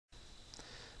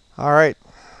All right,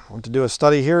 I want to do a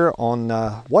study here on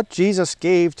what Jesus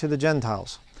gave to the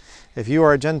Gentiles. If you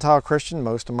are a Gentile Christian,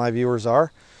 most of my viewers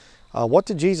are, what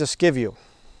did Jesus give you?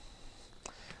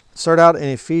 Let's start out in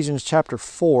Ephesians chapter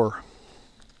 4.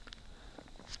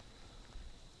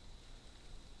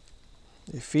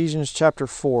 Ephesians chapter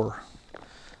 4.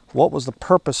 What was the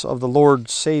purpose of the Lord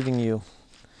saving you?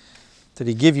 Did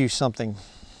He give you something?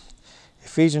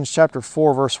 Ephesians chapter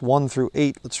 4, verse 1 through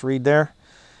 8. Let's read there.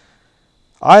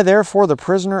 I therefore, the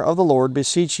prisoner of the Lord,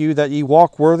 beseech you that ye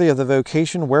walk worthy of the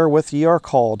vocation wherewith ye are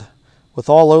called, with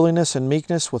all lowliness and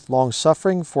meekness, with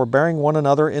long-suffering, forbearing one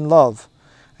another in love,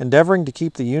 endeavoring to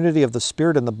keep the unity of the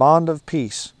Spirit in the bond of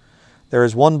peace. There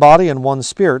is one body and one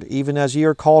Spirit, even as ye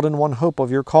are called in one hope of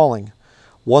your calling.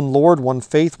 One Lord, one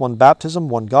faith, one baptism,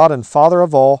 one God and Father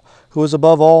of all, who is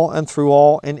above all and through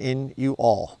all and in you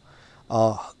all.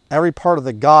 Every part of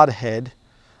the Godhead,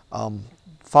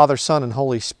 Father, Son, and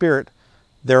Holy Spirit,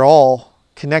 they're all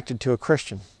connected to a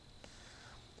Christian.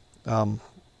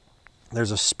 There's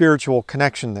a spiritual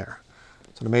connection there.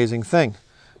 It's an amazing thing.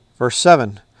 Verse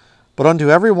 7, but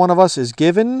unto every one of us is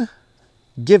given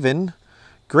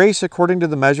grace according to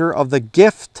the measure of the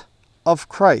gift of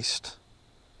Christ.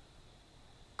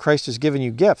 Christ has given you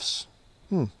gifts.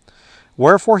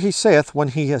 Wherefore he saith, when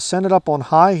he ascended up on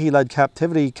high, he led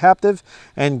captivity captive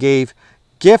and gave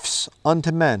gifts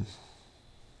unto men.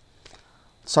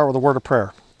 Let's start with a word of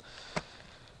prayer.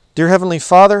 Dear Heavenly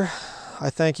Father,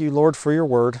 I thank you, Lord, for your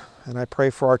word, and I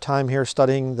pray for our time here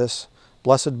studying this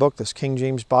blessed book, this King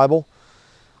James Bible.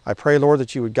 I pray, Lord,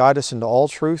 that you would guide us into all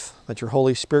truth, that your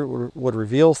Holy Spirit would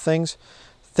reveal things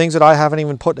that I haven't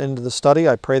even put into the study.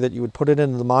 I pray that you would put it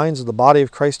into the minds of the body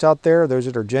of Christ out there, those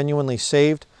that are genuinely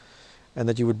saved, and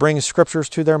that you would bring scriptures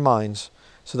to their minds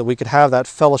so that we could have that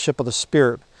fellowship of the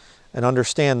Spirit and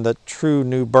understand the true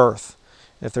new birth.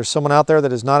 If there's someone out there that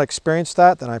has not experienced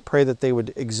that, then I pray that they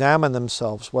would examine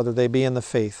themselves, whether they be in the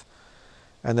faith,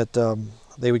 and that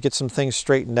they would get some things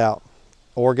straightened out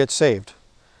or get saved.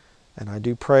 And I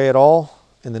do pray it all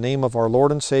in the name of our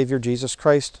Lord and Savior, Jesus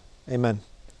Christ. Amen.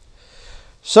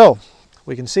 So,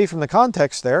 we can see from the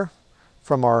context there,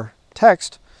 from our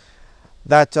text,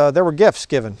 that there were gifts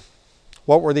given.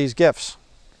 What were these gifts?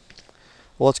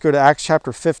 Well, let's go to Acts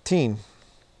chapter 15.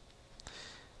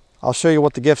 I'll show you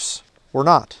what the gifts were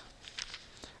not.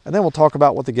 And then we'll talk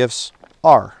about what the gifts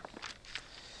are.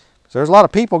 So there's a lot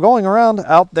of people going around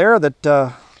out there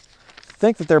that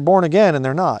think that they're born again and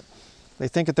they're not. They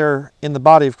think that they're in the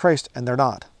body of Christ and they're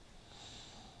not.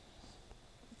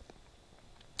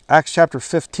 Acts chapter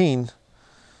 15,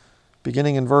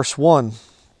 beginning in verse 1.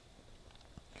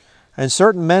 And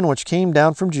certain men which came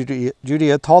down from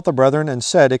Judea taught the brethren and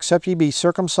said, except ye be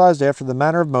circumcised after the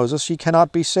manner of Moses, ye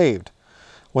cannot be saved.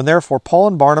 When therefore Paul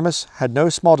and Barnabas had no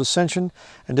small dissension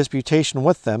and disputation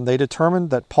with them, they determined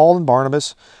that Paul and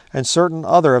Barnabas and certain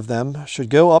other of them should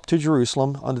go up to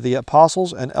Jerusalem unto the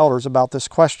apostles and elders about this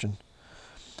question.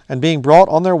 And being brought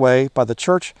on their way by the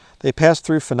church, they passed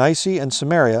through Phoenicia and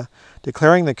Samaria,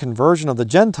 declaring the conversion of the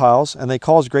Gentiles, and they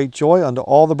caused great joy unto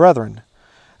all the brethren.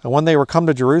 And when they were come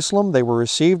to Jerusalem, they were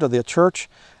received of the church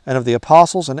and of the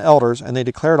apostles and elders, and they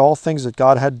declared all things that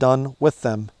God had done with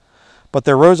them. But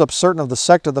there rose up certain of the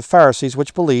sect of the Pharisees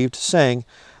which believed, saying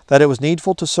that it was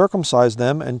needful to circumcise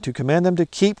them and to command them to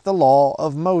keep the law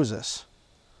of Moses.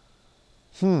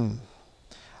 Let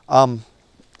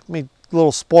me a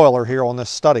little spoiler here on this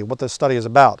study, what this study is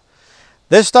about.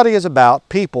 This study is about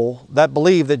people that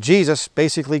believe that Jesus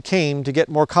basically came to get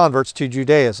more converts to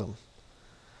Judaism.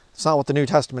 It's not what the New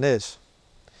Testament is.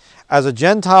 As a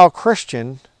Gentile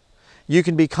Christian, you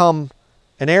can become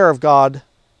an heir of God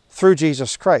through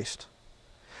Jesus Christ.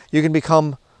 You can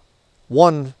become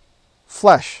one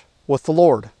flesh with the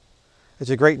Lord. It's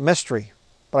a great mystery,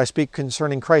 but I speak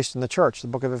concerning Christ and the church. The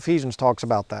book of Ephesians talks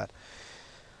about that.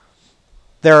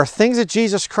 There are things that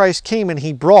Jesus Christ came and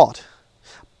He brought,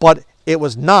 but it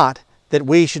was not that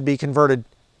we should be converted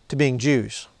to being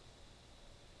Jews.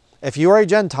 If you are a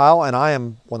Gentile, and I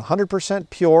am 100%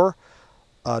 pure,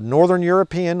 Northern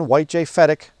European, white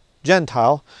Japhetic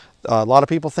Gentile, a lot of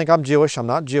people think I'm Jewish. I'm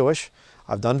not Jewish.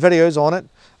 I've done videos on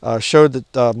it, showed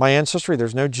that my ancestry,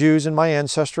 there's no Jews in my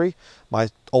ancestry. My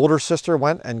older sister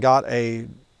went and got a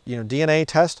DNA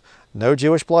test, no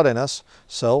Jewish blood in us.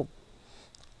 So,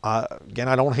 again,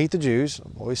 I don't hate the Jews.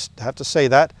 I always have to say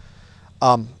that.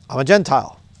 I'm a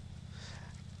Gentile.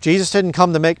 Jesus didn't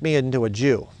come to make me into a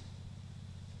Jew.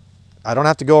 I don't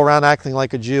have to go around acting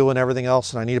like a Jew and everything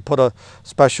else, and I need to put a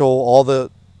special, all the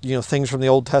things from the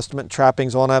Old Testament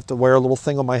trappings on. I have to wear a little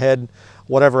thing on my head,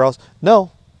 whatever else.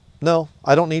 No,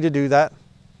 I don't need to do that.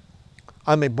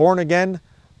 I'm a born-again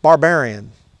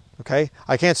barbarian. Okay,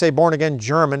 I can't say born again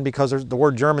German because the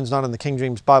word German's not in the King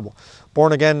James Bible.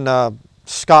 Born again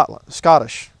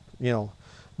Scottish, you know,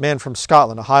 man from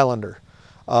Scotland, a Highlander.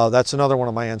 That's another one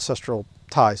of my ancestral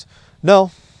ties.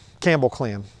 No, Campbell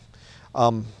clan,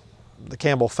 the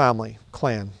Campbell family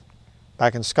clan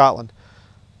back in Scotland.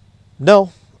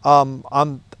 No,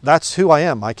 that's who I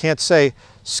am. I can't say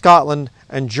Scotland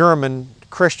and German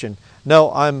Christian.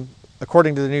 No, I'm,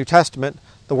 according to the New Testament,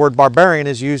 the word barbarian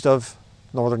is used of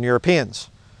Northern Europeans,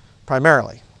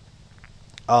 primarily.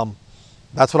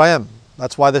 That's what I am.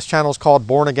 That's why this channel is called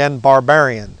Born Again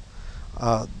Barbarian.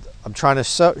 I'm trying to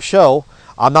show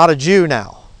I'm not a Jew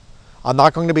now. I'm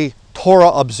not going to be Torah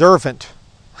observant.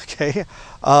 Okay,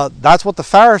 that's what the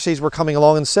Pharisees were coming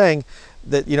along and saying.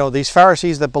 That, you know, these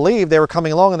Pharisees that believed, they were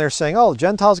coming along and they're saying, oh,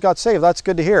 Gentiles got saved. That's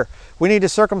good to hear. We need to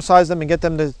circumcise them and get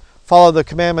them to follow the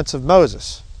commandments of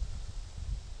Moses.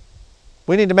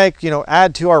 We need to make, you know,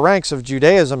 add to our ranks of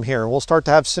Judaism here. We'll start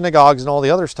to have synagogues and all the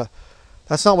other stuff.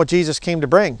 That's not what Jesus came to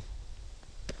bring.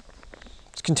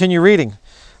 Let's continue reading.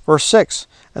 Verse 6.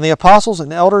 And the apostles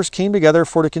and elders came together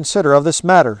for to consider of this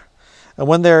matter. And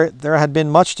when there had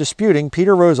been much disputing,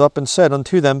 Peter rose up and said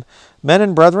unto them, Men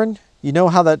and brethren, you know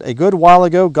how that a good while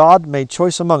ago God made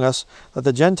choice among us, that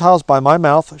the Gentiles by my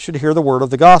mouth should hear the word of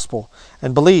the gospel,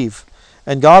 and believe.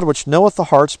 And God, which knoweth the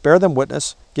hearts, bear them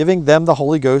witness, giving them the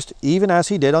Holy Ghost, even as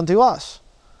he did unto us.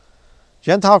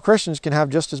 Gentile Christians can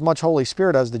have just as much Holy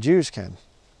Spirit as the Jews can.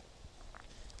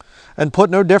 And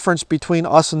put no difference between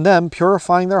us and them,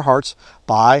 purifying their hearts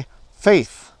by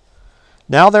faith.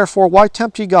 Now therefore, why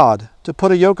tempt ye God, to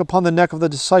put a yoke upon the neck of the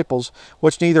disciples,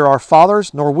 which neither our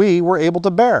fathers nor we were able to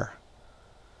bear?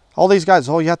 All these guys,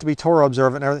 oh, you have to be Torah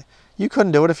observant and everything. You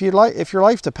couldn't do it if your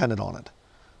life depended on it.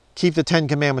 Keep the 10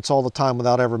 Commandments all the time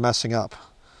without ever messing up.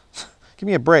 Give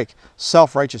me a break,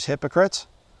 self-righteous hypocrites.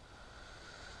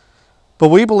 But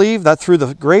we believe that through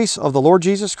the grace of the Lord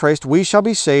Jesus Christ, we shall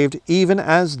be saved, even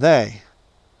as they.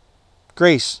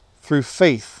 Grace through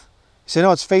faith. You say,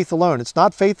 no, it's faith alone. It's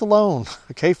not faith alone.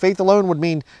 Okay, faith alone would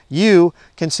mean you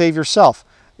can save yourself.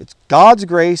 It's God's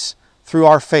grace through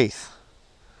our faith.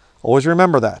 Always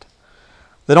remember that.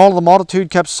 Then all the multitude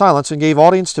kept silence and gave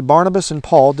audience to Barnabas and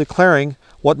Paul, declaring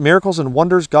what miracles and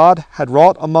wonders God had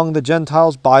wrought among the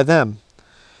Gentiles by them.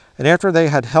 And after they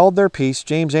had held their peace,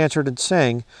 James answered and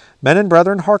saying, Men and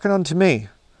brethren, hearken unto me.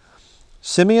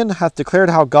 Simeon hath declared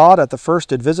how God at the first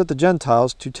did visit the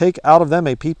Gentiles, to take out of them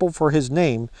a people for his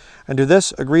name, and to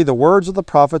this agree the words of the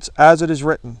prophets, as it is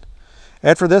written.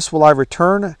 After this will I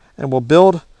return, and will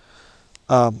build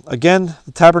again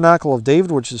the tabernacle of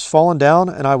David, which is fallen down,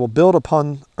 and I will build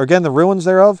upon again the ruins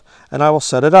thereof, and I will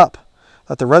set it up,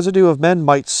 that the residue of men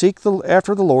might seek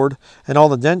after the Lord, and all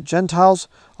the Gentiles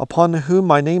upon whom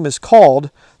my name is called,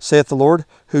 saith the Lord,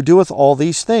 who doeth all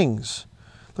these things.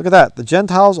 Look at that. The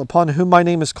Gentiles upon whom my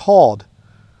name is called.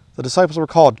 The disciples were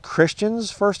called Christians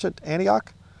first at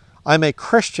Antioch. I'm a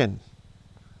Christian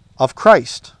of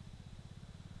Christ.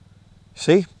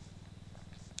 See?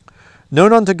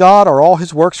 Known unto God are all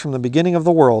his works from the beginning of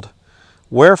the world.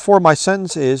 Wherefore my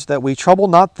sentence is that we trouble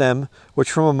not them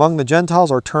which from among the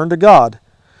Gentiles are turned to God.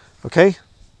 Okay?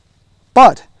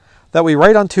 But that we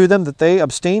write unto them that they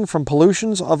abstain from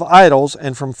pollutions of idols,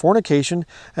 and from fornication,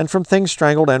 and from things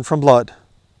strangled, and from blood.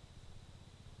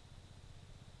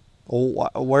 Oh,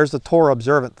 where's the Torah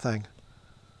observant thing?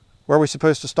 Where are we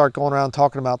supposed to start going around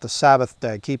talking about the Sabbath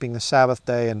day, keeping the Sabbath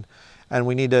day, and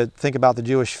we need to think about the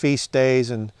Jewish feast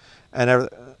days, and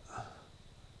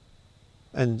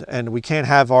we can't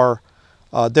have our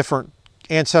different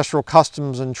ancestral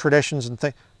customs and traditions and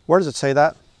things. Where does it say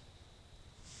that?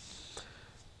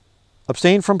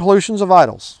 Abstain from pollutions of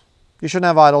idols. You shouldn't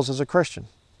have idols as a Christian.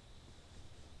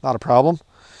 Not a problem.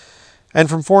 And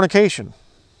from fornication.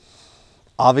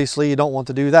 Obviously, you don't want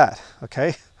to do that.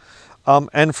 Okay?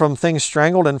 And from things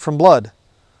strangled, and from blood.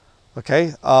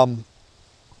 Okay?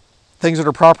 Things that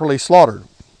are properly slaughtered.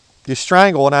 You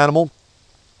strangle an animal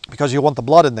because you want the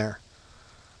blood in there.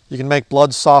 You can make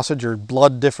blood sausage or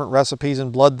blood different recipes,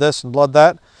 and blood this and blood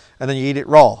that, and then you eat it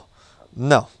raw.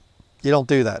 No, you don't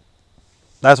do that.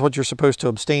 That's what you're supposed to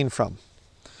abstain from.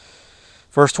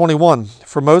 Verse 21,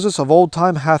 For Moses of old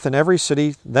time hath in every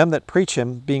city them that preach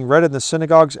him, being read in the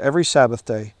synagogues every Sabbath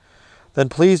day. Then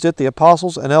pleased it the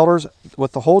apostles and elders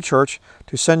with the whole church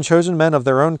to send chosen men of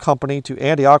their own company to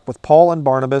Antioch with Paul and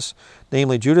Barnabas,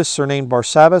 namely Judas surnamed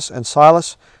Barsabbas and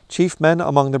Silas, chief men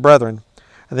among the brethren.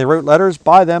 And they wrote letters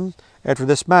by them after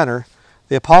this manner.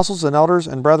 The apostles and elders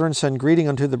and brethren send greeting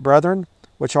unto the brethren,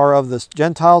 which are of the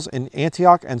Gentiles in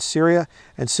Antioch and Syria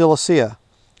and Cilicia.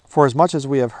 For as much as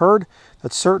we have heard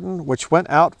that certain which went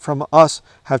out from us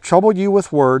have troubled you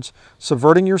with words,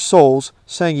 subverting your souls,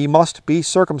 saying ye must be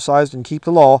circumcised and keep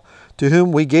the law, to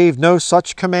whom we gave no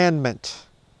such commandment.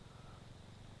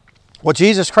 What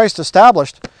Jesus Christ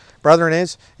established, brethren,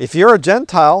 is if you're a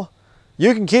Gentile,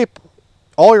 you can keep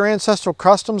all your ancestral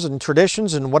customs and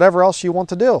traditions and whatever else you want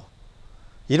to do.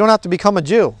 You don't have to become a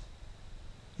Jew.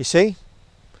 You see?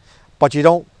 But you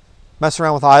don't mess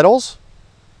around with idols.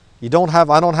 I don't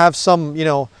have some,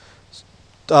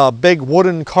 big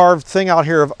wooden carved thing out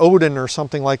here of Odin or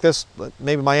something like this.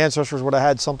 Maybe my ancestors would have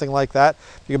had something like that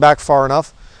if you go back far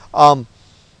enough.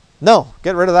 No,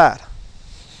 get rid of that.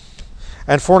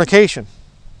 And fornication.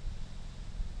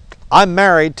 I'm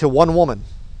married to one woman.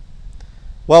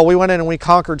 Well, we went in and we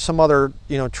conquered some other,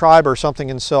 tribe or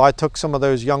something, and so I took some of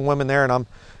those young women there, and I'm,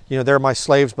 they're my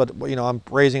slaves, but, I'm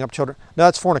raising up children. No,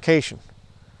 that's fornication.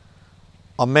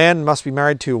 A man must be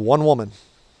married to one woman,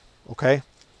 okay?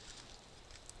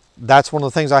 That's one of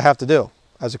the things I have to do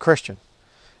as a Christian.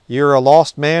 You're a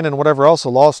lost man and whatever else, a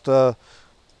lost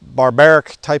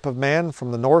barbaric type of man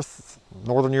from the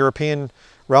northern European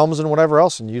realms and whatever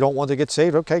else, and you don't want to get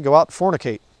saved, okay, go out and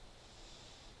fornicate.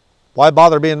 Why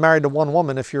bother being married to one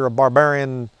woman if you're a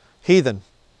barbarian heathen?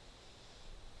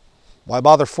 Why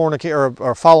bother fornicate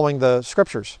or following the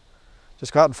scriptures?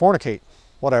 Just go out and fornicate,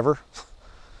 whatever.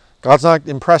 God's not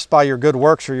impressed by your good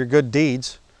works or your good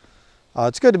deeds.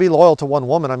 It's good to be loyal to one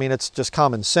woman. I mean, it's just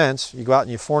common sense. You go out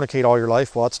and you fornicate all your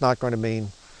life. Well, it's not going to mean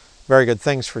very good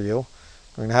things for you.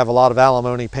 You're going to have a lot of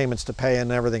alimony payments to pay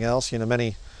and everything else.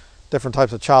 Many different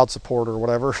types of child support or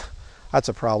whatever. That's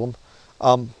a problem.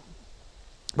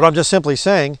 But I'm just simply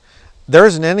saying, there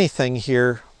isn't anything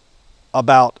here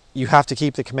about you have to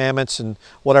keep the commandments and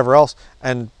whatever else.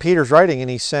 And Peter's writing and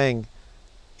he's saying,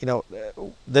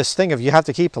 this thing of you have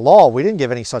to keep the law, we didn't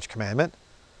give any such commandment.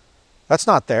 That's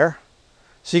not there.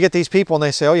 So you get these people and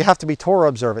they say, oh, you have to be Torah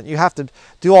observant. You have to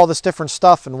do all this different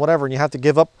stuff and whatever, and you have to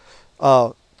give up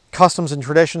customs and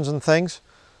traditions and things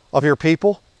of your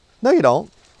people. No, you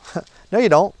don't. No, you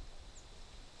don't.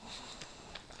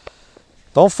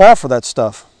 Don't fall for that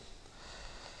stuff.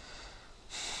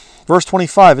 Verse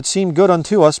 25, it seemed good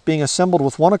unto us, being assembled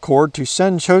with one accord, to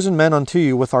send chosen men unto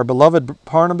you with our beloved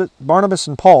Barnabas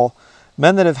and Paul,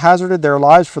 men that have hazarded their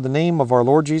lives for the name of our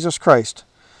Lord Jesus Christ.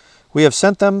 We have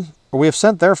sent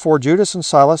therefore Judas and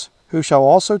Silas, who shall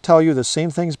also tell you the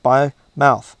same things by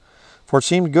mouth. For it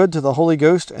seemed good to the Holy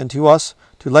Ghost and to us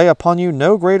to lay upon you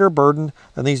no greater burden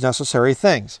than these necessary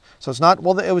things. So it's not,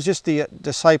 well, it was just the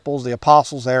disciples, the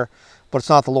apostles there, but it's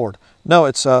not the Lord. No,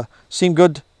 it's seemed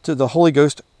good to the Holy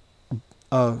Ghost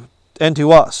and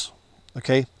to us.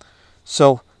 Okay?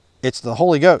 So it's the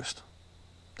Holy Ghost.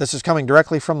 This is coming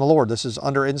directly from the Lord. This is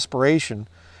under inspiration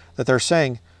that they're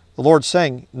saying, the Lord's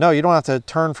saying, no, you don't have to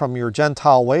turn from your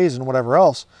Gentile ways and whatever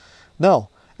else. No,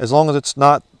 as long as it's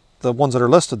not the ones that are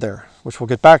listed there, which we'll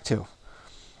get back to.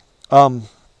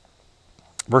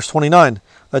 Verse 29,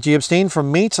 that ye abstain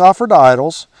from meats offered to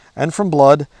idols, and from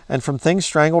blood, and from things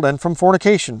strangled, and from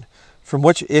fornication, from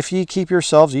which if ye keep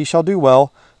yourselves, ye shall do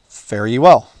well, fare ye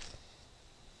well.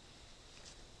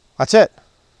 That's it.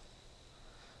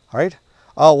 All right?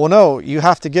 Oh, well, no, you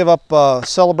have to give up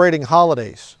celebrating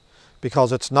holidays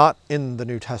because it's not in the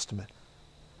New Testament.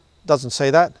 It doesn't say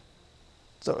that.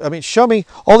 So, I mean, show me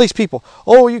all these people.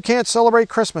 Oh, you can't celebrate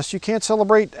Christmas. You can't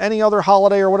celebrate any other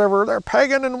holiday or whatever. They're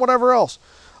pagan and whatever else.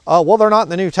 Well, they're not in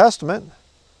the New Testament.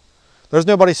 There's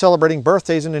nobody celebrating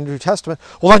birthdays in the New Testament.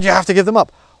 Well, then you have to give them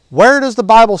up. Where does the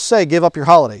Bible say give up your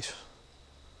holidays?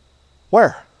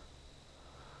 Where?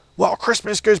 Well,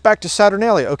 Christmas goes back to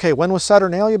Saturnalia. Okay, when was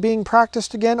Saturnalia being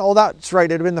practiced again? Oh, that's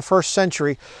right. It had been the first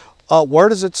century. Where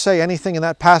does it say anything in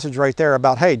that passage right there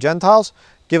about, hey, Gentiles,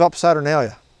 give up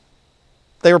Saturnalia?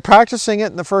 They were practicing it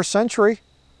in the first century.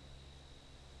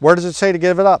 Where does it say to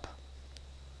give it up?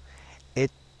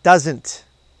 It doesn't.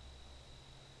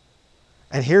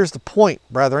 And here's the point,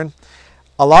 brethren.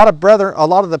 A lot of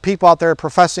the people out there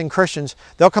professing Christians,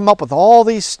 they'll come up with all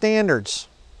these standards.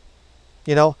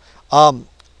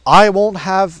 I won't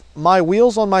have my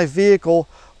wheels on my vehicle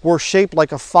were shaped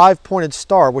like a 5-pointed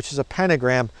star, which is a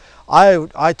pentagram.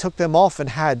 I took them off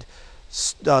and had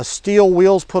steel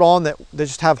wheels put on that they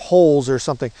just have holes or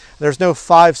something. There's no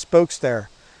 5 spokes there.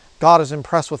 God is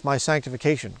impressed with my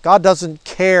sanctification. God doesn't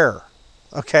care,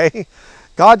 okay?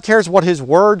 God cares what His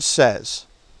Word says.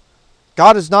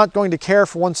 God is not going to care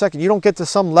for 1 second. You don't get to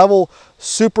some level,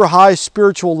 super high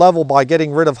spiritual level by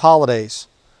getting rid of holidays.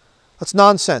 That's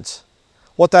nonsense.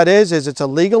 What that is it's a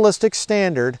legalistic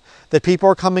standard that people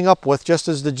are coming up with, just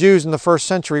as the Jews in the first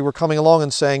century were coming along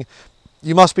and saying,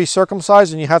 you must be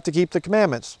circumcised and you have to keep the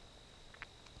commandments.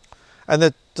 And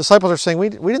the disciples are saying, we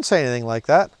didn't say anything like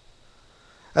that.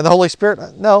 And the Holy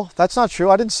Spirit, no, that's not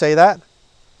true. I didn't say that. And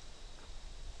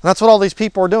that's what all these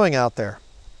people are doing out there.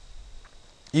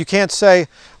 You can't say,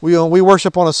 we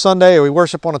worship on a Sunday or we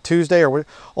worship on a Tuesday.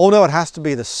 Oh no, it has to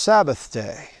be the Sabbath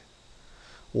day.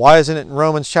 Why isn't it in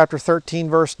Romans chapter 13,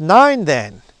 verse 9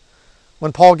 then?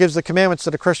 When Paul gives the commandments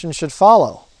that a Christian should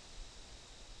follow.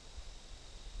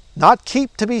 Not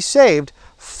keep to be saved,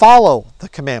 follow the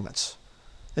commandments.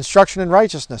 Instruction in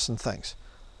righteousness and things.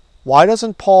 Why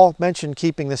doesn't Paul mention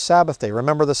keeping the Sabbath day?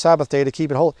 Remember the Sabbath day to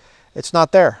keep it holy. It's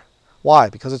not there. Why?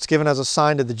 Because it's given as a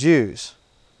sign to the Jews.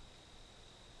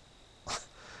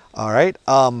 All right.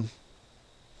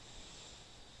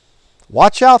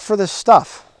 Watch out for this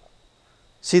stuff.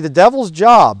 See, the devil's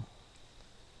job,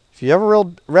 if you ever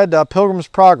read Pilgrim's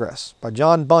Progress by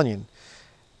John Bunyan,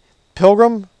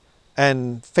 Pilgrim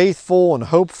and Faithful and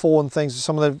Hopeful and things,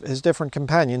 some of his different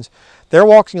companions, they're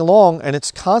walking along and it's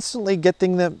constantly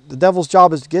getting them, the devil's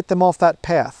job is to get them off that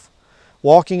path.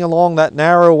 Walking along that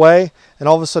narrow way, and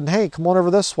all of a sudden, hey, come on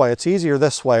over this way. It's easier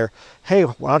this way. Or, hey,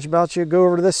 why don't you go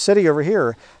over to this city over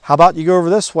here? How about you go over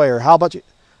this way? Or how about you...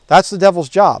 That's the devil's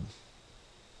job.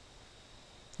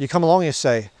 You come along and you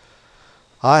say,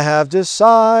 I have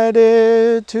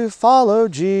decided to follow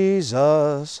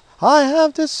Jesus. I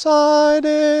have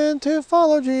decided to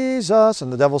follow Jesus.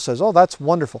 And the devil says, oh, that's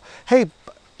wonderful. Hey,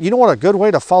 you know what a good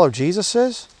way to follow Jesus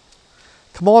is?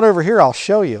 Come on over here, I'll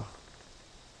show you.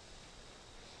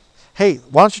 Hey,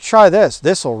 why don't you try this?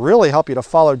 This will really help you to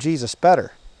follow Jesus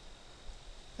better.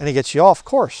 And he gets you off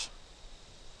course.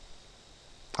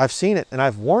 I've seen it, and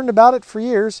I've warned about it for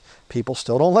years. People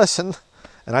still don't listen.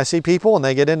 And I see people, and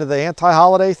they get into the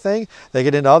anti-holiday thing. They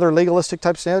get into other legalistic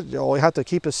type standards. Oh, you have to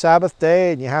keep a Sabbath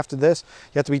day, and you have to this.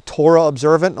 You have to be Torah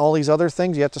observant and all these other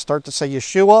things. You have to start to say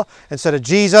Yeshua instead of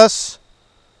Jesus.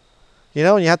 You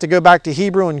know, and you have to go back to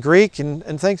Hebrew and Greek and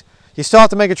things. You still have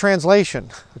to make a translation,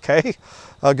 okay?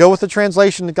 Go with the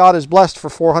translation that God has blessed for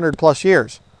 400 plus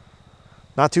years.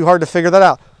 Not too hard to figure that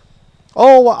out.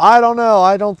 Oh, I don't know.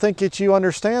 I don't think that you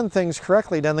understand things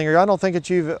correctly, Denlinger. I don't think that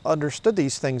you've understood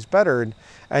these things better.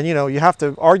 And you know, you have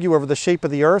to argue over the shape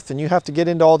of the earth, and you have to get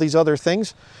into all these other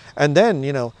things. And then,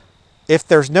 you know, if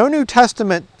there's no New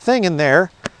Testament thing in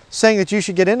there saying that you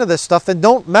should get into this stuff, then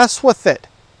don't mess with it.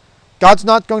 God's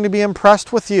not going to be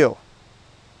impressed with you.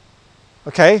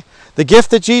 Okay? The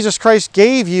gift that Jesus Christ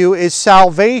gave you is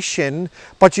salvation,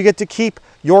 but you get to keep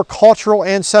your cultural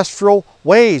ancestral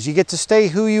ways. You get to stay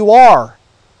who you are.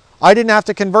 I didn't have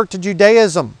to convert to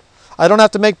Judaism. I don't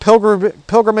have to make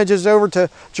pilgrimages over to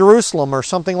Jerusalem or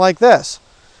something like this.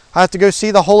 I have to go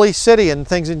see the holy city and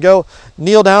things and go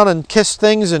kneel down and kiss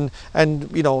things and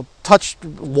you know, touch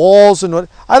walls and what.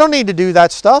 I don't need to do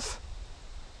that stuff.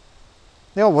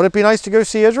 You know, would it be nice to go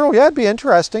see Israel? Yeah, it'd be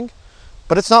interesting.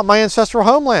 But it's not my ancestral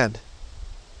homeland.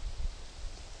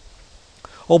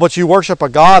 Oh, but you worship a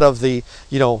God of the,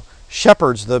 you know,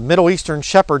 shepherds, the Middle Eastern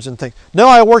shepherds and things. No,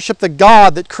 I worship the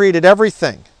God that created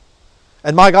everything.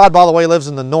 And my God, by the way, lives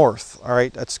in the north. All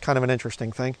right, that's kind of an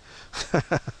interesting thing.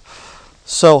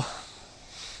 So,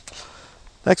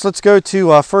 next let's go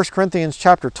to 1 Corinthians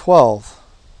chapter 12.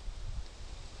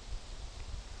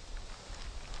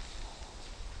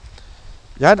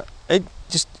 Yeah, it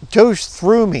just goes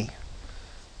through me.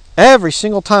 Every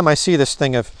single time I see this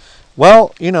thing of,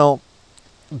 well, you know,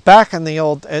 back in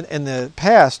the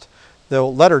past, the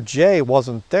letter J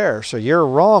wasn't there. So you're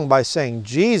wrong by saying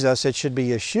Jesus. It should be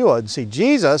Yeshua. And see,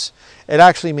 Jesus, it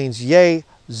actually means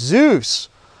Zeus.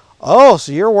 Oh,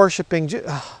 so you're worshiping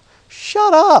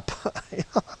shut up.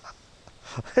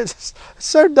 It's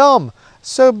so dumb.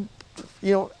 So,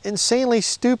 you know, insanely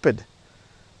stupid.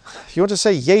 If you want to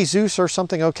say Jesus or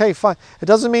something, okay, fine. It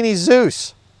doesn't mean he's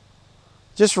Zeus.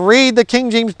 Just read the King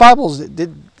James Bibles.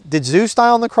 Did Zeus die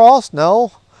on the cross?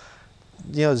 No.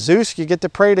 You know, Zeus, you get to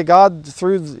pray to God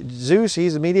through Zeus.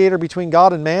 He's a mediator between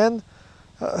God and man.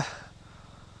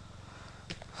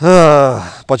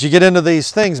 But you get into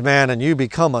these things, man, and you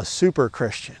become a super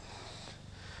Christian.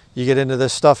 You get into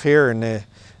this stuff here and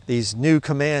these new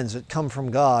commands that come from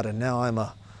God, and now I'm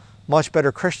a much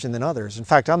better Christian than others. In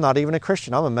fact, I'm not even a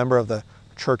Christian. I'm a member of the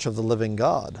Church of the Living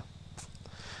God.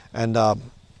 And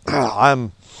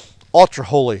I'm ultra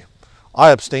holy.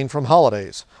 I abstain from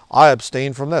holidays. I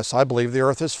abstain from this. I believe the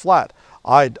earth is flat.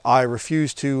 I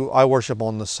worship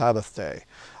on the Sabbath day.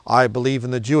 I believe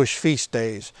in the Jewish feast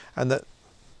days. And that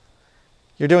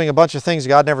you're doing a bunch of things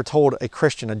God never told a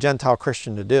Christian, a Gentile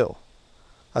Christian, to do.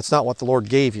 That's not what the Lord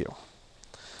gave you.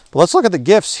 But let's look at the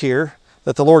gifts here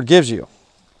that the Lord gives you.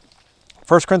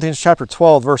 1 Corinthians chapter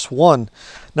 12, verse 1.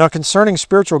 Now concerning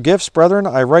spiritual gifts, brethren,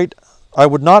 I write, I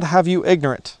would not have you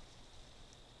ignorant.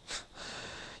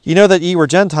 You know that ye were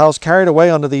Gentiles carried away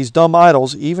unto these dumb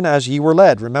idols, even as ye were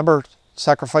led. Remember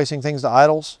sacrificing things to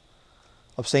idols?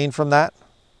 Abstain from that.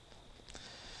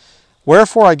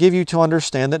 Wherefore I give you to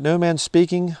understand that no man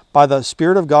speaking by the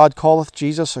Spirit of God calleth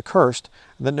Jesus accursed,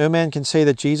 and that no man can say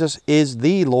that Jesus is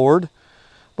the Lord,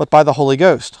 but by the Holy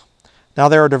Ghost. Now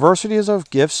there are diversities of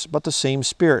gifts, but the same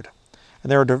Spirit.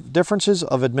 And there are differences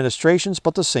of administrations,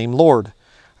 but the same Lord.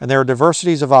 And there are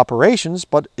diversities of operations,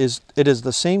 but it is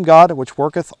the same God which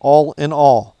worketh all in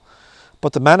all.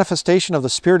 But the manifestation of the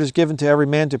Spirit is given to every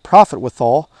man to profit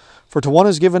withal. For to one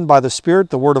is given by the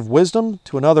Spirit the word of wisdom,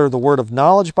 to another the word of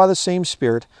knowledge by the same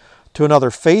Spirit, to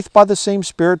another faith by the same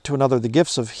Spirit, to another the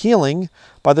gifts of healing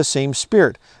by the same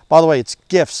Spirit. By the way, it's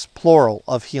gifts, plural,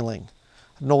 of healing.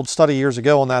 An old study years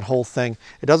ago on that whole thing.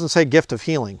 It doesn't say gift of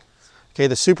healing. Okay,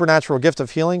 the supernatural gift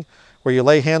of healing, where you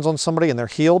lay hands on somebody and they're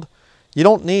healed. You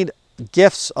don't need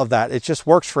gifts of that. It just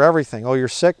works for everything. Oh, you're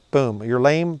sick? Boom. You're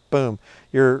lame? Boom.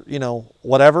 You're,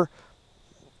 whatever.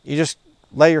 You just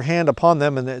lay your hand upon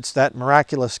them and it's that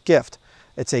miraculous gift.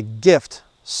 It's a gift,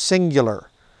 singular.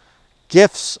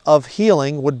 Gifts of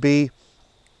healing would be,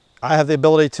 I have the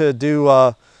ability to do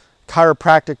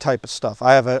chiropractic type of stuff.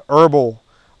 I have a herbal.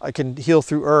 I can heal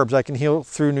through herbs. I can heal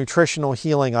through nutritional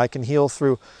healing. I can heal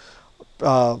through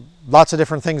lots of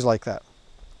different things like that.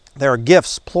 There are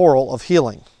gifts, plural, of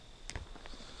healing.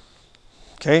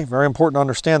 Okay, very important to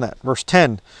understand that. Verse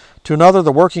 10, to another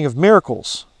the working of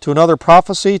miracles, to another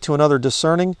prophecy, to another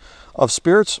discerning of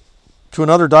spirits, to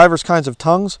another divers kinds of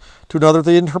tongues, to another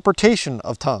the interpretation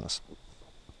of tongues.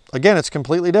 Again, it's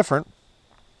completely different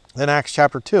than Acts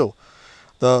chapter 2.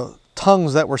 The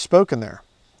tongues that were spoken there.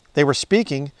 They were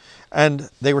speaking, and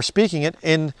they were speaking it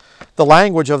in the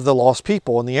language of the lost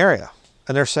people in the area.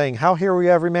 And they're saying, how hear we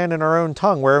every man in our own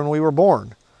tongue wherein we were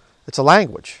born? It's a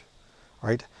language,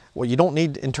 right? Well, you don't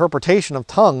need interpretation of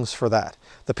tongues for that.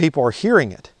 The people are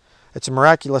hearing it. It's a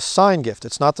miraculous sign gift.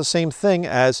 It's not the same thing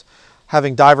as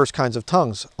having diverse kinds of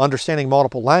tongues, understanding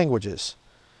multiple languages,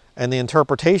 and the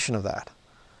interpretation of that.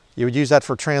 You would use that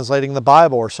for translating the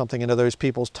Bible or something into those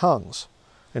people's tongues,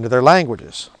 into their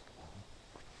languages.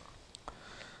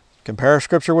 Compare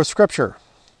Scripture with Scripture.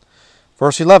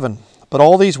 Verse 11, but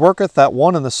all these worketh that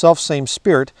one and the selfsame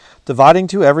Spirit, dividing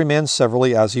to every man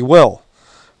severally as he will.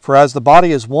 For as the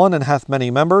body is one and hath many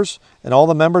members, and all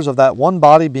the members of that one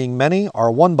body being many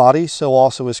are one body, so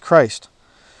also is Christ.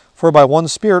 For by one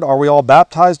Spirit are we all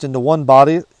baptized into one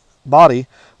body,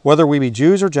 whether we be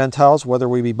Jews or Gentiles, whether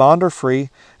we be bond or free,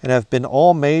 and have been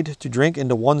all made to drink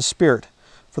into one Spirit.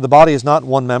 For the body is not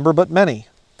one member, but many.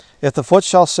 If the foot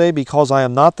shall say, because I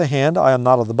am not the hand, I am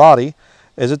not of the body,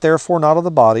 is it therefore not of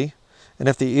the body? And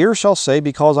if the ear shall say,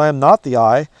 because I am not the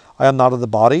eye, I am not of the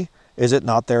body, is it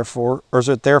therefore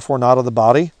not of the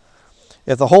body?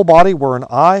 If the whole body were an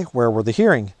eye, where were the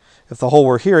hearing? If the whole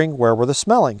were hearing, where were the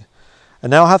smelling?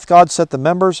 And now hath God set the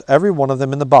members, every one of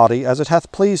them in the body, as it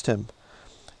hath pleased him.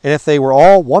 And if they were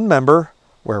all one member,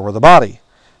 where were the body?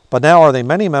 But now are they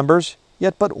many members,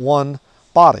 yet but one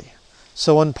body.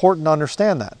 So important to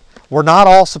understand that. We're not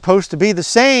all supposed to be the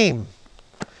same.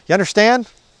 You understand?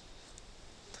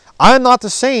 I'm not the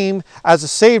same as a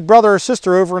saved brother or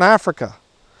sister over in Africa.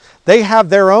 They have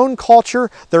their own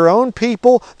culture, their own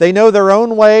people. They know their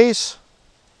own ways.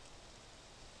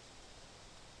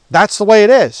 That's the way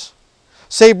it is.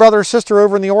 Saved brother or sister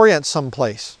over in the Orient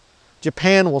someplace.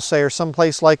 Japan will say, or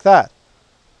someplace like that.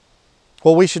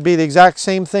 Well, we should be the exact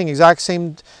same thing, exact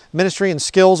same ministry and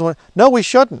skills. No, we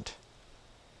shouldn't.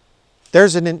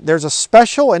 There's a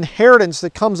special inheritance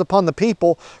that comes upon the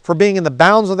people for being in the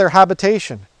bounds of their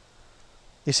habitation.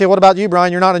 You say, what about you,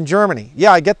 Brian? You're not in Germany.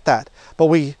 Yeah, I get that.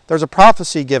 But there's a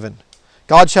prophecy given.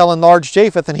 God shall enlarge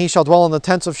Japheth, and he shall dwell in the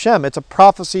tents of Shem. It's a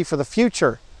prophecy for the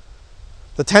future.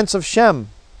 The tents of Shem,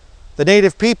 the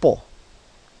native people,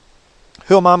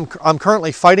 whom I'm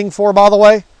currently fighting for, by the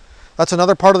way. That's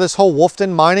another part of this whole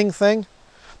Wolfden mining thing.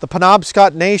 The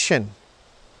Penobscot Nation.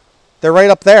 They're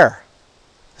right up there.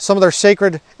 Some of their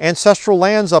sacred ancestral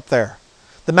lands up there.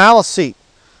 The Maliseet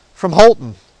from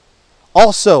Holton.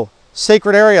 Also,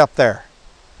 sacred area up there.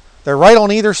 They're right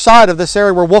on either side of this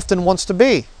area where Wolfden wants to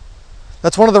be.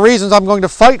 That's one of the reasons I'm going to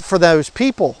fight for those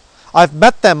people. I've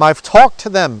met them. I've talked to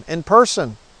them in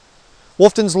person.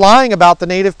 Wolfden's lying about the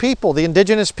native people, the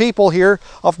indigenous people here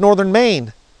of northern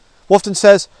Maine. Wolfden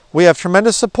says, we have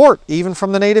tremendous support, even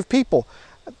from the native people.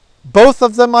 Both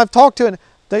of them I've talked to, and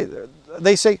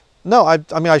they say, no, I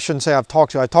mean, I shouldn't say I've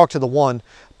talked to the one,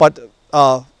 but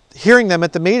hearing them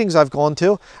at the meetings I've gone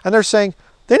to, and they're saying,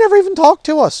 they never even talked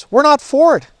to us. We're not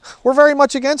for it. We're very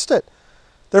much against it.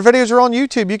 Their videos are on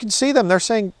YouTube. You can see them. They're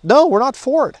saying, no, we're not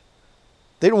for it.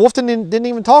 Wolfden didn't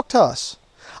even talk to us.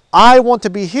 I want to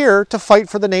be here to fight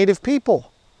for the native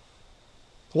people.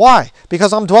 Why?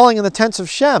 Because I'm dwelling in the tents of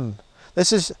Shem.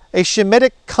 This is a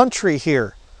Shemitic country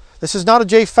here. This is not a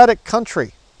Japhetic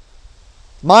country.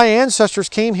 My ancestors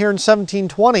came here in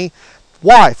 1720.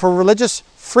 Why? For religious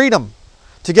freedom.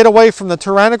 To get away from the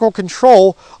tyrannical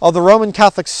control of the Roman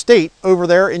Catholic state over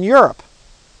there in Europe.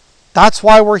 That's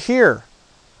why we're here.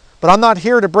 But I'm not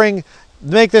here to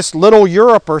make this little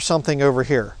Europe or something over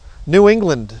here. New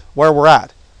England, where we're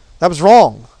at. That was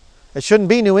wrong. It shouldn't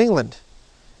be New England.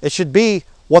 It should be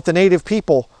what the native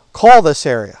people call this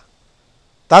area.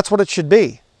 That's what it should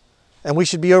be. And we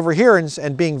should be over here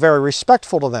and being very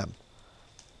respectful to them.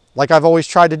 Like I've always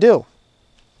tried to do.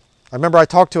 I remember I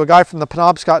talked to a guy from the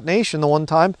Penobscot Nation the one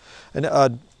time,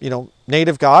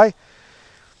 native guy,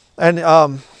 and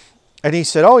he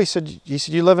said,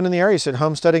 you living in the area? He said,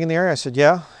 homesteading in the area. I said,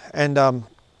 yeah. And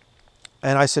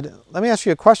I said, let me ask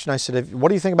you a question. I said, what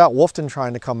do you think about Wolfton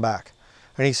trying to come back?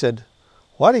 And he said,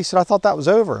 what? He said, I thought that was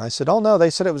over. And I said, oh no, they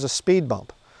said it was a speed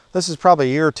bump. This is probably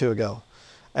a year or two ago.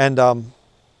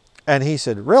 And he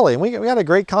said, really? And we had a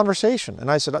great conversation.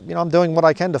 And I said, I'm doing what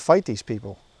I can to fight these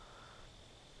people.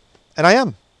 And I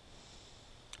am.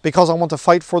 Because I want to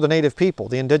fight for the native people,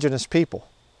 the indigenous people.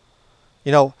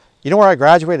 You know where I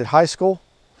graduated high school?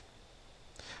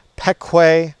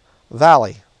 Pequea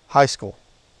Valley High School.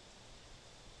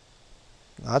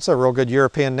 Now, that's a real good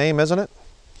European name, isn't it?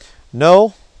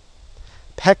 No.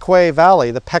 Pequea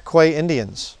Valley, the Pequea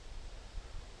Indians.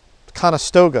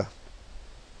 Conestoga.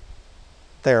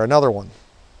 There, another one.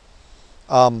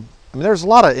 There's a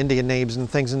lot of Indian names and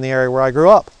things in the area where I grew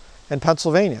up in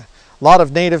Pennsylvania. A lot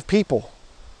of native people.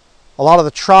 A lot of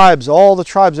the tribes, all the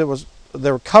tribes,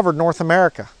 they were covered North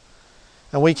America.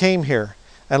 And we came here.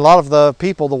 And a lot of the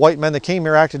people, the white men that came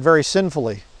here, acted very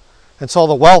sinfully and saw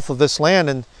the wealth of this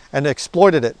land and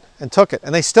exploited it and took it.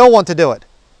 And they still want to do it.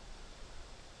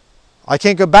 I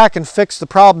can't go back and fix the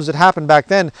problems that happened back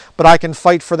then, but I can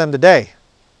fight for them today.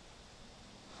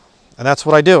 And that's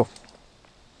what I do.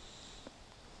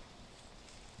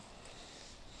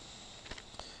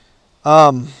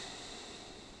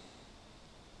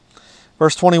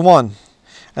 Verse 21,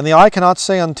 and the eye cannot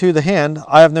say unto the hand,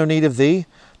 I have no need of thee,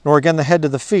 nor again the head to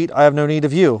the feet, I have no need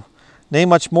of you. Nay,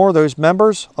 much more those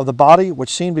members of the body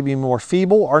which seem to be more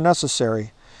feeble are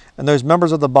necessary, and those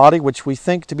members of the body which we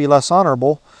think to be less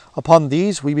honorable, upon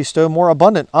these we bestow more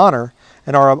abundant honor,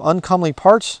 and our uncomely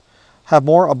parts have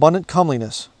more abundant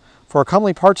comeliness. For our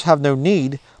comely parts have no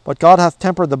need, but God hath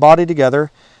tempered the body together,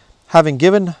 having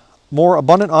given more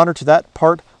abundant honor to that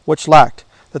part which lacked,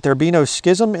 that there be no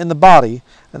schism in the body,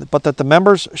 but that the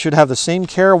members should have the same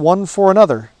care one for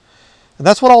another. And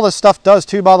that's what all this stuff does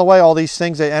too, by the way, all these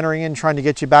things that entering in, trying to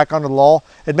get you back under the law,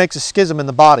 it makes a schism in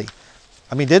the body.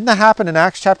 Didn't that happen in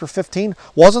Acts chapter 15?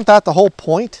 Wasn't that the whole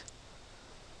point?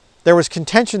 There was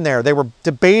contention there. They were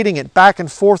debating it back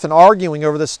and forth and arguing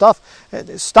over this stuff.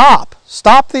 Stop.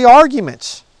 Stop the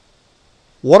arguments.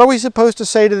 What are we supposed to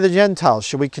say to the Gentiles?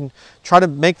 Should we try to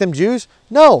make them Jews?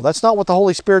 No, that's not what the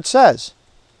Holy Spirit says.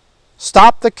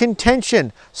 Stop the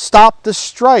contention. Stop the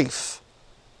strife.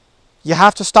 You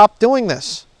have to stop doing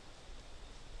this.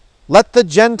 Let the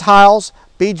Gentiles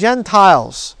be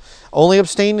Gentiles. Only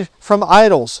abstain from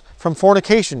idols, from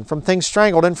fornication, from things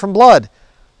strangled, and from blood.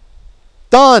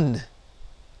 Done.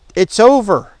 It's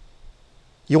over.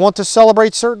 You want to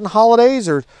celebrate certain holidays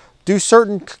or do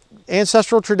certain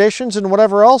ancestral traditions and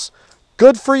whatever else?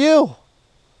 Good for you.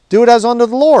 Do it as unto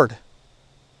the Lord.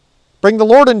 Bring the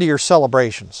Lord into your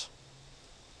celebrations.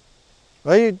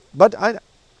 But I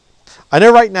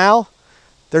know right now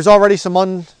there's already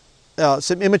some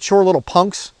immature little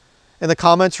punks in the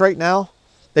comments right now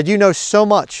that you know so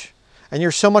much and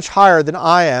you're so much higher than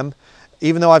I am,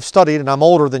 even though I've studied and I'm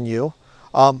older than you.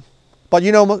 But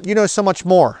you know so much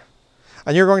more.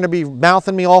 And you're going to be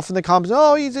mouthing me off in the comments.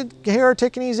 Oh, he's a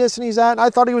heretic and he's this and he's that. I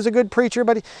thought he was a good preacher,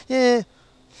 but yeah.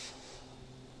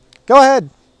 Go ahead.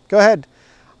 Go ahead.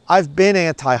 I've been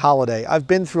anti-holiday. I've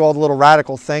been through all the little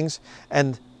radical things,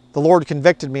 and the Lord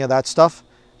convicted me of that stuff.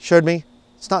 Showed me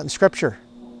it's not in Scripture.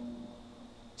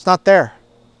 It's not there.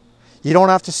 You don't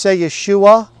have to say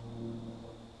Yeshua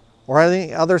or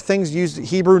any other things, use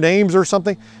Hebrew names or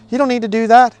something. You don't need to do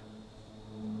that.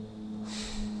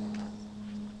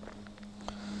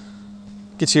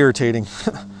 Gets irritating.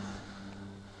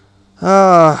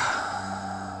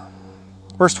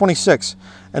 Verse 26,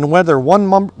 and whether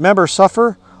one member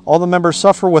suffer, all the members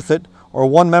suffer with it, or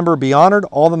one member be honored,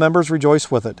 all the members rejoice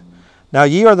with it. Now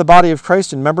ye are the body of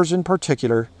Christ, and members in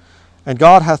particular. And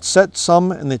God hath set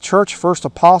some in the church, first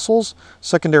apostles,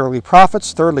 secondarily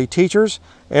prophets, thirdly teachers,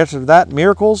 after that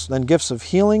miracles, then gifts of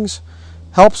healings,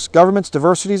 helps, governments,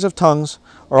 diversities of tongues,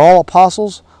 are all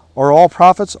apostles, are all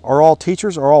prophets, are all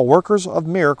teachers, are all workers of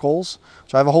miracles.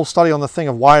 So I have a whole study on the thing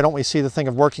of why don't we see the thing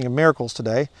of working of miracles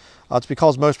today. It's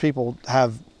because most people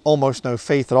have almost no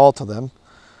faith at all to them.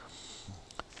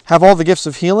 Have all the gifts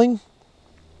of healing.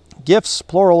 Gifts,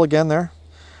 plural again there.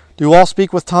 Do all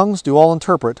speak with tongues, do all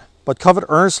interpret, but covet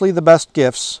earnestly the best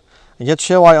gifts, and yet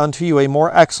show I unto you a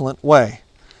more excellent way.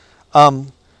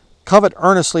 Covet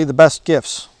earnestly the best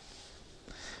gifts.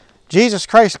 Jesus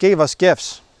Christ gave us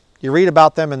gifts. You read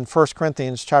about them in 1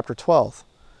 Corinthians chapter 12.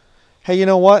 Hey, you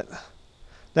know what?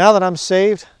 Now that I'm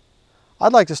saved,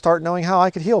 I'd like to start knowing how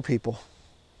I could heal people.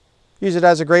 Use it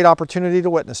as a great opportunity to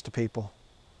witness to people.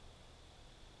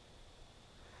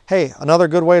 Hey, another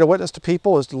good way to witness to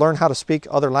people is to learn how to speak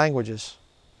other languages.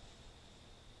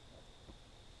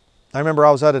 I remember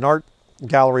I was at an art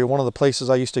gallery, one of the places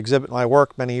I used to exhibit my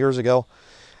work many years ago,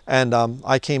 and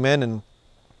I came in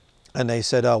and they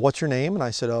said, "What's your name?" And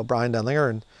I said, "Oh, Brian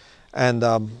Denlinger."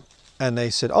 And they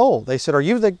said, "Are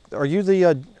you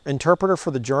the interpreter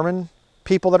for the German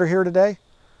people that are here today?"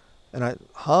 And I,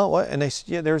 "Huh, what?" And they said,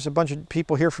 "Yeah, there's a bunch of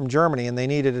people here from Germany and they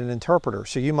needed an interpreter,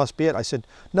 so you must be it." I said,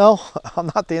 "No,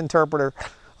 I'm not the interpreter.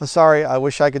 I'm sorry, I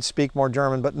wish I could speak more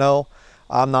German, but no,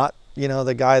 I'm not,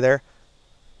 the guy there."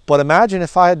 But imagine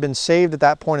if I had been saved at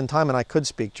that point in time and I could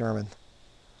speak German.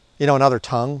 Another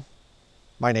tongue,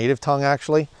 my native tongue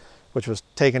actually, which was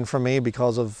taken from me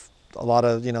because of a lot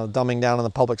of, dumbing down in the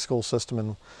public school system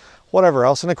and whatever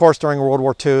else. And of course, during World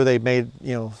War II, they made,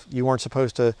 you weren't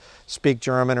supposed to speak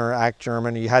German or act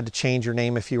German. You had to change your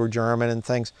name if you were German and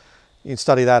things. You can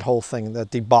study that whole thing,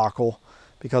 that debacle.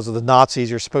 Because of the Nazis,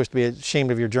 you're supposed to be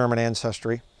ashamed of your German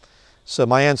ancestry. So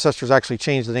my ancestors actually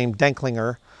changed the name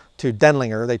Denklinger to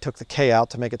Denlinger. They took the K out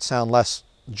to make it sound less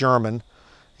German,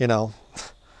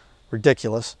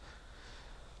 ridiculous.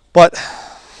 But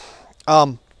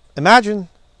imagine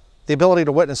the ability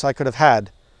to witness I could have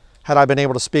had I been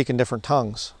able to speak in different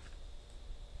tongues.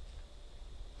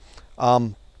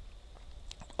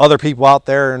 Other people out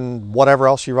there and whatever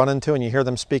else you run into and you hear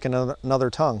them speak in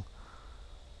another tongue.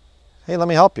 Hey, let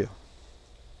me help you.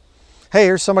 Hey,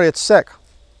 here's somebody that's sick,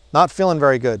 not feeling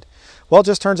very good. Well, it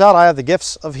just turns out I have the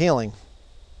gifts of healing.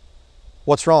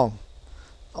 What's wrong?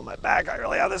 Oh, my back, I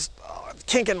really have this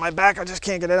kink in my back. I just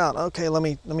can't get it out. Okay, let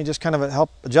me just kind of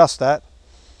help adjust that.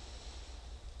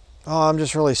 Oh, I'm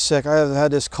just really sick. I have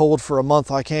had this cold for a month.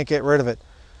 I can't get rid of it.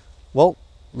 Well,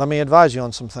 let me advise you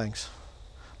on some things.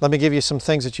 Let me give you some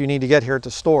things that you need to get here at the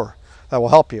store that will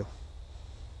help you.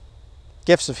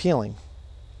 Gifts of healing.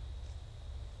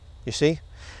 You see?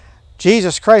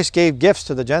 Jesus Christ gave gifts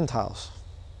to the Gentiles.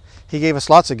 He gave us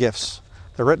lots of gifts.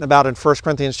 They're written about in 1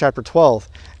 Corinthians chapter 12.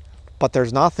 But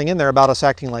there's nothing in there about us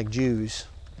acting like Jews.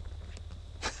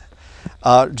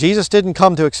 Jesus didn't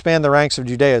come to expand the ranks of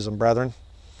Judaism, brethren.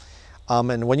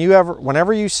 And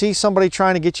whenever you see somebody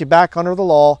trying to get you back under the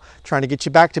law, trying to get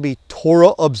you back to be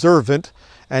Torah observant,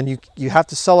 and you have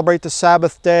to celebrate the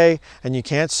Sabbath day, and you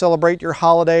can't celebrate your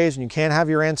holidays, and you can't have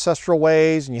your ancestral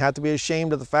ways, and you have to be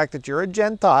ashamed of the fact that you're a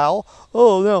Gentile.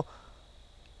 Oh, no.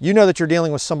 You know that you're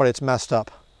dealing with somebody that's messed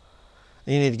up.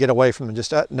 And you need to get away from them.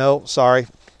 Just, no, sorry.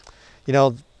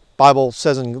 The Bible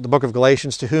says in the book of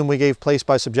Galatians, to whom we gave place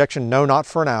by subjection, no, not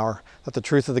for an hour, that the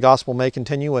truth of the gospel may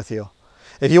continue with you.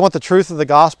 If you want the truth of the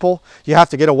gospel, you have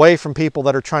to get away from people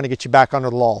that are trying to get you back under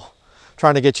the law,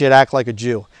 trying to get you to act like a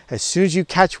Jew. As soon as you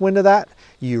catch wind of that,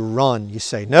 you run. You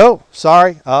say, no,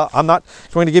 sorry, I'm not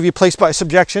going to give you place by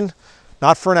subjection,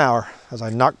 not for an hour, as I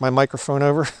knock my microphone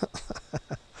over.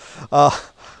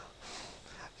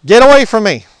 Get away from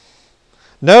me.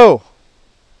 No,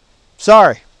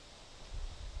 sorry.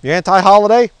 Your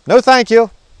anti-holiday? No, thank you.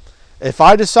 If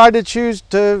I decide to choose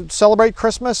to celebrate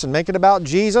Christmas and make it about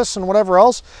Jesus and whatever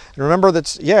else, and remember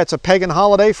that, it's a pagan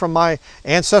holiday from my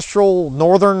ancestral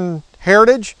northern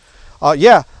heritage,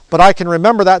 but I can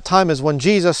remember that time as when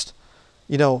Jesus,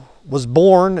 was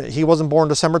born. He wasn't born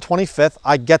December 25th.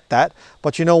 I get that.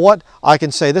 But you know what? I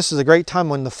can say this is a great time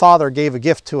when the Father gave a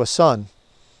gift to a son.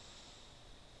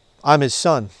 I'm his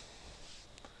son.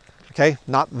 Okay?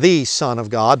 Not the Son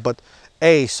of God, but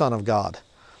a Son of God.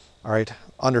 All right?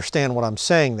 Understand what I'm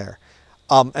saying there.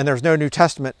 And there's no New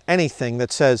Testament anything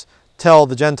that says, tell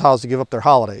the Gentiles to give up their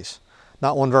holidays.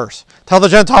 Not one verse. Tell the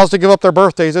Gentiles to give up their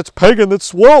birthdays. It's pagan.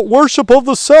 It's worship of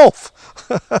the self.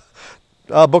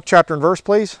 Book, chapter, and verse,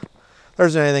 please.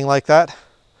 There's anything like that.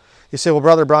 You say, well,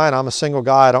 Brother Brian, I'm a single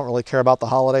guy. I don't really care about the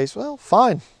holidays. Well,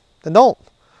 fine. Then don't.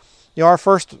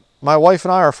 My wife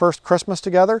and I, our first Christmas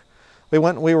together, we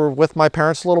were with my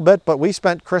parents a little bit, but we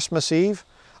spent Christmas Eve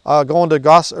going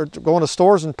to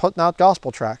stores and putting out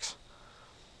gospel tracts.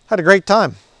 Had a great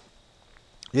time.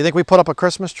 Do you think we put up a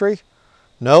Christmas tree?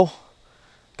 No.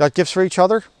 Got gifts for each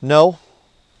other? No.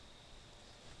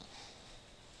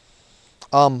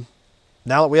 Now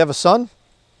that we have a son,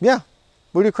 yeah,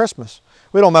 we do Christmas.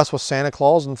 We don't mess with Santa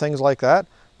Claus and things like that.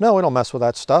 No, we don't mess with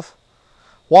that stuff.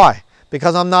 Why?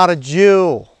 Because I'm not a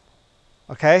Jew.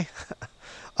 Okay?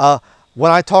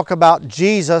 When I talk about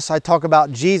Jesus, I talk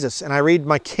about Jesus, and I read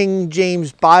my King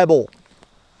James Bible.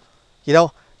 You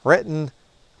know, written,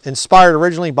 inspired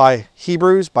originally by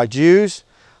Hebrews, by Jews,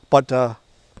 but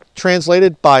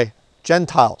translated by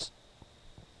Gentiles.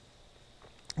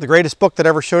 The greatest book that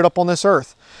ever showed up on this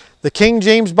earth. The King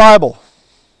James Bible.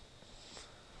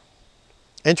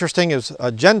 Interesting is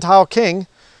a Gentile king,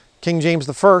 King James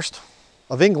I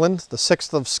of England, the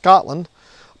 6th of Scotland,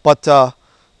 but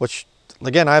which,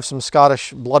 again, I have some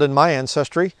Scottish blood in my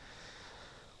ancestry,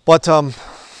 but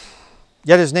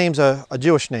yet his name's a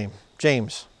Jewish name,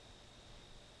 James.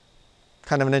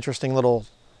 Kind of an interesting little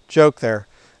joke there.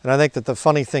 And I think that the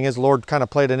funny thing is, the Lord kind of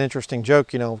played an interesting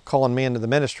joke, you know, calling me into the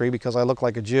ministry because I look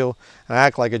like a Jew and I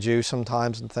act like a Jew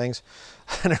sometimes and things.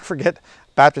 I never forget,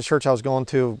 Baptist church I was going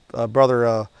to, a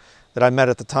brother that I met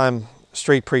at the time,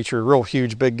 street preacher, real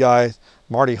huge, big guy,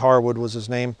 Marty Harwood was his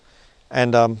name.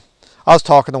 And I was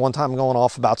talking to one time, going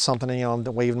off about something, and, you know, I'm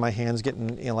waving my hands,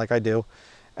 getting, you know, like I do.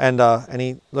 And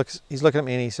he's looking at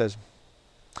me and he says,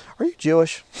 "Are you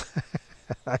Jewish?"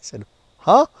 I said,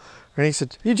 "Huh?" And he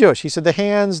said, "Are you Jewish?" He said, "The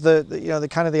hands, the you know, the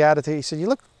kind of the attitude." He said, you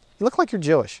look like you're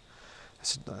Jewish." I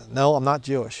said, "No, I'm not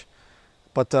Jewish."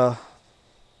 But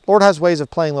Lord has ways of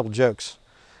playing little jokes.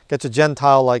 Gets a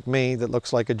Gentile like me that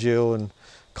looks like a Jew and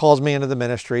calls me into the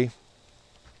ministry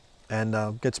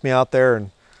and gets me out there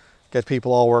and gets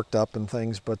people all worked up and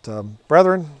things. But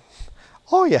brethren,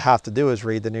 all you have to do is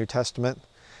read the New Testament.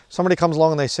 Somebody comes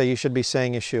along and they say, "You should be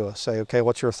saying Yeshua." Say, "Okay,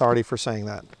 what's your authority for saying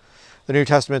that?" The New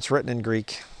Testament's written in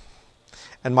Greek.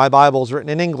 And my Bible is written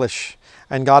in English,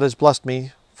 and God has blessed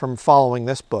me from following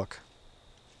this book.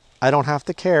 I don't have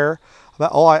to care about,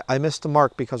 oh, I missed the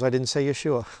mark because I didn't say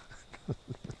Yeshua.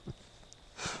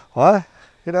 What?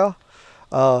 You know?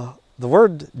 The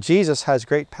word Jesus has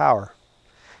great power.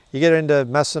 You get into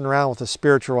messing around with the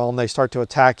spiritual realm, they start to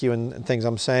attack you and things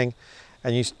I'm saying,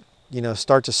 and you know,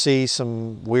 start to see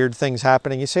some weird things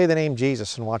happening. You say the name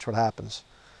Jesus and watch what happens.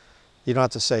 You don't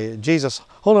have to say, "Jesus,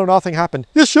 oh no, nothing happened.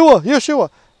 Yeshua, Yeshua."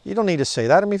 You don't need to say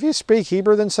that. I mean, if you speak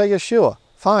Hebrew, then say Yeshua.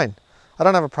 Fine. I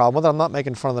don't have a problem with it. I'm not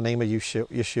making fun of the name of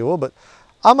Yeshua, but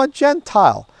I'm a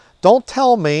Gentile. Don't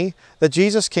tell me that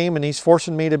Jesus came and he's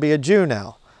forcing me to be a Jew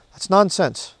now. That's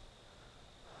nonsense.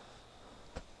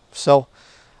 So,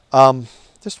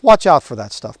 just watch out for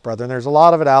that stuff, brethren. There's a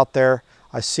lot of it out there.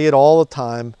 I see it all the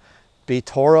time. Be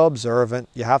Torah observant.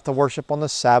 You have to worship on the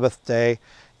Sabbath day.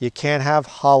 You can't have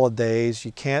holidays.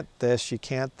 You can't this. You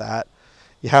can't that.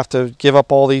 You have to give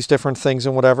up all these different things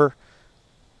and whatever.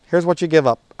 Here's what you give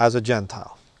up as a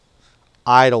Gentile.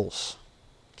 Idols.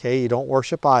 Okay, you don't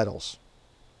worship idols.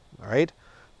 All right?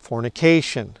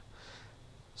 Fornication.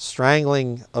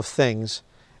 Strangling of things.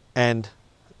 And,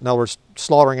 in other words,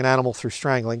 slaughtering an animal through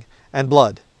strangling. And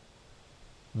blood.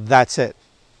 That's it.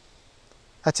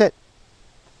 That's it.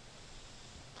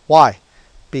 Why?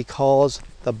 Because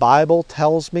the Bible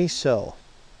tells me so.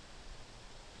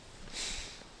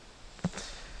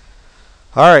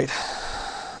 All right,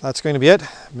 that's going to be it.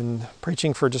 I've been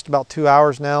preaching for just about 2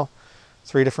 hours now,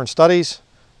 3 different studies.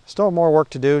 Still more work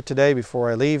to do today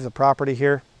before I leave the property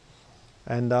here.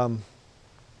 And I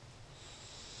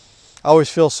always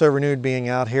feel so renewed being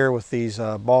out here with these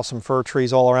balsam fir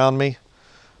trees all around me.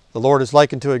 The Lord is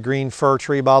likened to a green fir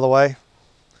tree, by the way.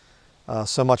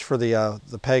 So much for the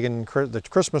pagan, the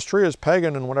Christmas tree is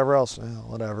pagan and whatever else.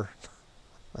 Whatever.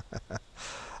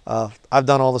 I've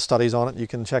done all the studies on it. You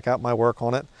can check out my work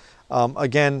on it.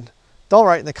 Again, don't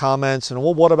write in the comments and,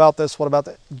 well, what about this? What about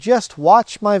that? Just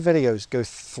watch my videos. Go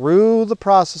through the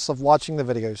process of watching the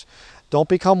videos. Don't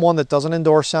become one that doesn't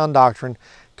endorse sound doctrine.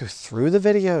 Go through the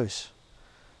videos.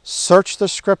 Search the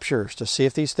scriptures to see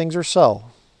if these things are so.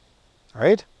 All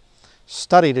right?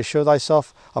 Study to show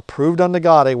thyself approved unto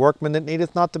God, a workman that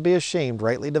needeth not to be ashamed,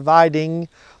 rightly dividing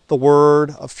the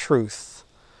word of truth.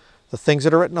 The things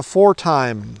that are written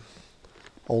aforetime,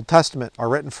 Old Testament, are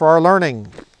written for our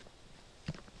learning.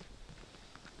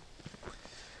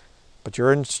 But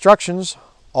your instructions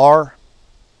are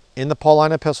in the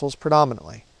Pauline epistles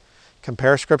predominantly.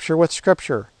 Compare Scripture with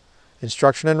Scripture.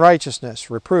 Instruction in righteousness,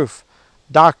 reproof,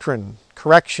 doctrine,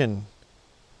 correction.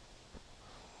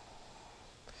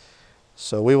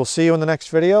 So we will see you in the next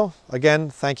video. Again,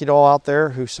 thank you to all out there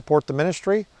who support the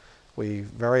ministry. We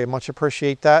very much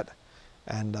appreciate that.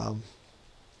 And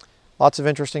lots of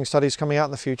interesting studies coming out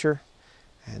in the future.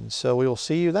 And so we will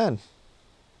see you then.